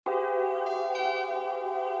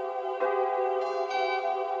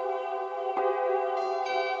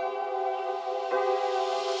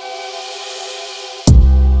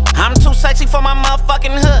sexy for my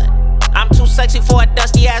motherfucking hood. I'm too sexy for a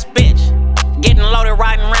dusty ass bitch. Getting loaded,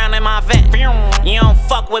 riding around in my vet. You don't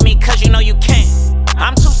fuck with me cause you know you can't.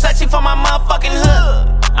 I'm too sexy for my motherfucking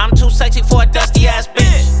hood. I'm too sexy for a dusty ass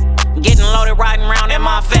bitch. Getting loaded, riding around in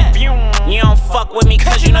my vet. You don't fuck with me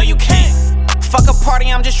cause you know you can't. Fuck a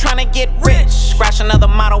party, I'm just tryna get rich. Scratch another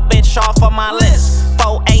model bitch off of my list.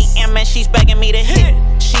 4 a.m. and she's begging me to hit.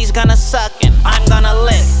 She's gonna suck and I'm gonna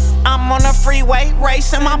lick. I'm on the freeway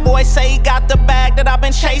racing. My boy say he got the bag that I've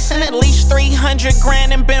been chasing. At least 300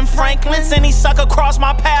 grand in Ben Franklin's. Any sucker cross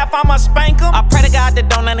my path, I'ma spank him. I pray to God that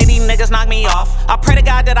don't none of these niggas knock me off. I pray to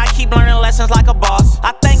God that I keep learning lessons like a boss.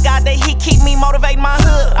 I thank God that he keep me motivating my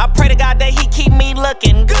hood. I pray to God that he keep me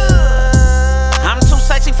looking good. I'm too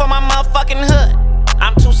sexy for my motherfucking hood.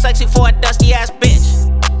 I'm too sexy for a dusty ass bitch.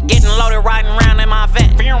 Getting loaded, riding around in my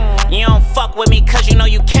vet. You don't fuck with me cause you know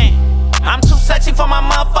you can't. I'm too sexy for my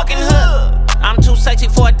motherfucking hood. I'm too sexy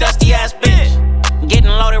for a dusty ass bitch.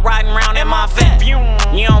 Getting loaded, riding around in my vet.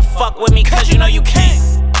 You don't fuck with me cause you know you can't.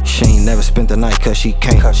 She ain't never spent the night cause she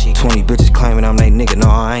can't. 20 bitches claiming I'm they nigga, no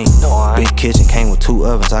I ain't. Big kitchen came with 2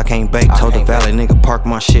 ovens, I can't bake. Told the valet nigga park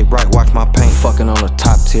my shit right, watch my paint. Fucking on a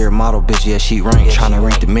top tier model bitch, yeah she rank. Tryna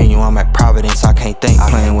read the menu, I'm at Providence, I can't think.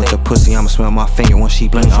 Playing with the pussy, I'ma smell my finger when she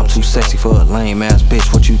blink. I'm too sexy for a lame ass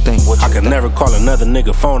bitch, what you think? I could never call another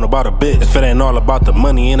nigga phone about a bitch. If it ain't all about the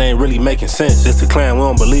money, it ain't really making sense. It's the clan, we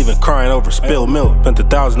don't believe in crying over spilled milk. Spent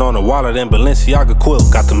 1,000 on a wallet and Balenciaga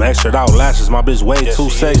quilt. Got them extra out lashes, my bitch way too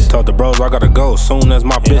sexy. Told the bros I gotta go soon as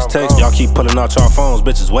my bitch text. Y'all keep pulling out y'all phones,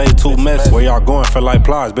 bitches way too messy. Where y'all going for like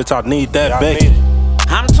plies, bitch I need that bacon.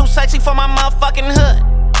 I'm too sexy for my motherfucking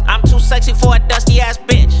hood. I'm too sexy for a dusty ass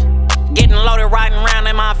bitch. Getting loaded, riding around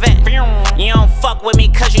in my vet. You don't fuck with me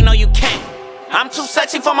cause you know you can't. I'm too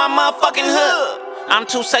sexy for my motherfucking hood. I'm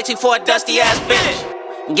too sexy for a dusty ass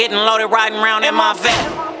bitch. Getting loaded, riding around in my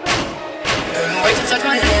vet. Couldn't wait to touch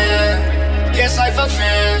my hand. Yes, I fuck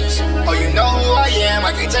friends. Oh, you know who I am.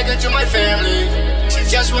 I can't take her to my family. She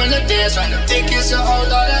just wanna dance. On them dick is a whole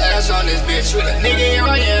lot of ass on this bitch. With a nigga here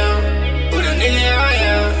I am. With a nigga here I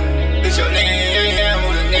am. Bitch, your nigga here I am.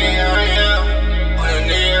 With a nigga here I am. With a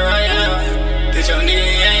nigga here I am. Bitch, your nigga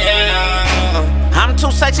here I am. I'm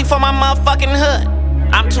too sexy for my motherfucking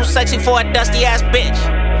hood. I'm too sexy for a dusty ass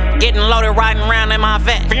bitch. Getting loaded, riding around in my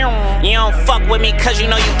vet. You don't fuck with me cause you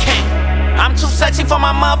know you can't. I'm too sexy for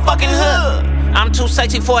my motherfucking hood. I'm too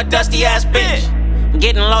sexy for a dusty ass bitch.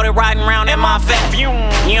 Getting loaded, riding around in my vet. You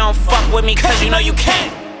don't fuck with me cause you know you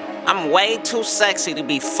can't. I'm way too sexy to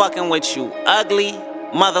be fucking with you ugly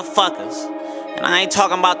motherfuckers. And I ain't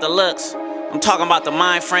talking about the looks. I'm talking about the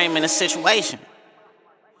mind frame and the situation.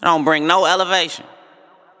 It don't bring no elevation.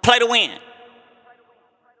 Play to win.